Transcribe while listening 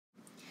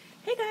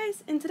Hey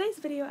guys, in today's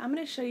video I'm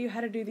going to show you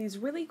how to do these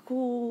really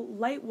cool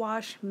light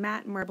wash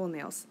matte marble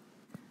nails.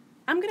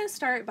 I'm going to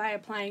start by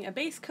applying a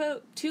base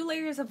coat, 2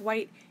 layers of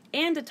white,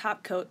 and a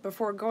top coat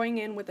before going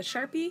in with a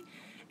sharpie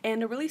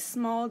and a really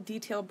small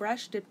detail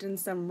brush dipped in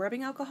some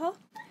rubbing alcohol,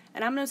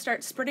 and I'm going to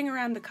start spreading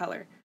around the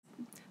color.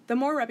 The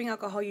more rubbing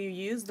alcohol you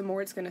use, the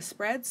more it's going to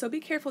spread, so be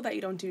careful that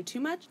you don't do too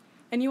much,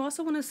 and you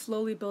also want to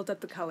slowly build up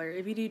the color.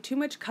 If you do too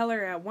much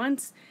color at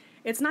once,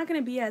 it's not going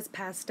to be as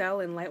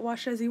pastel and light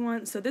wash as you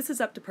want, so this is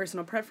up to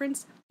personal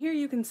preference. Here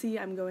you can see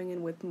I'm going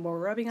in with more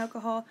rubbing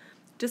alcohol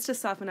just to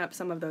soften up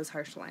some of those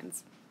harsh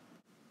lines.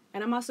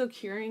 And I'm also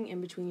curing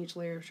in between each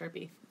layer of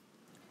Sharpie.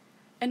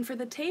 And for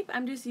the tape,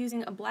 I'm just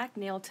using a black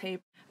nail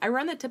tape. I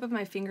run the tip of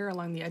my finger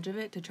along the edge of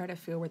it to try to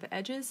feel where the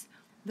edge is.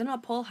 Then I'll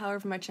pull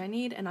however much I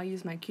need, and I'll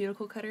use my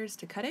cuticle cutters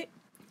to cut it.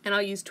 And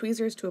I'll use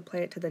tweezers to apply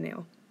it to the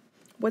nail.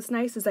 What's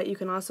nice is that you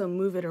can also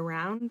move it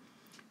around.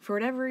 For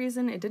whatever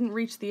reason, it didn't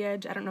reach the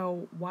edge. I don't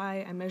know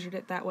why I measured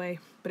it that way,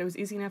 but it was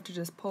easy enough to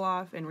just pull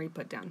off and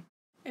re-put down.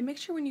 And make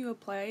sure when you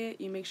apply it,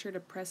 you make sure to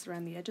press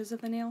around the edges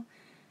of the nail,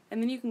 and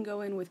then you can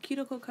go in with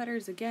cuticle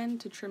cutters again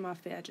to trim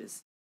off the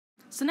edges.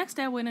 So next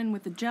I went in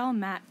with the gel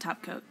matte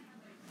top coat.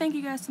 Thank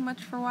you guys so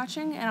much for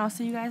watching, and I'll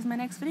see you guys in my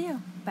next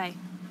video. Bye!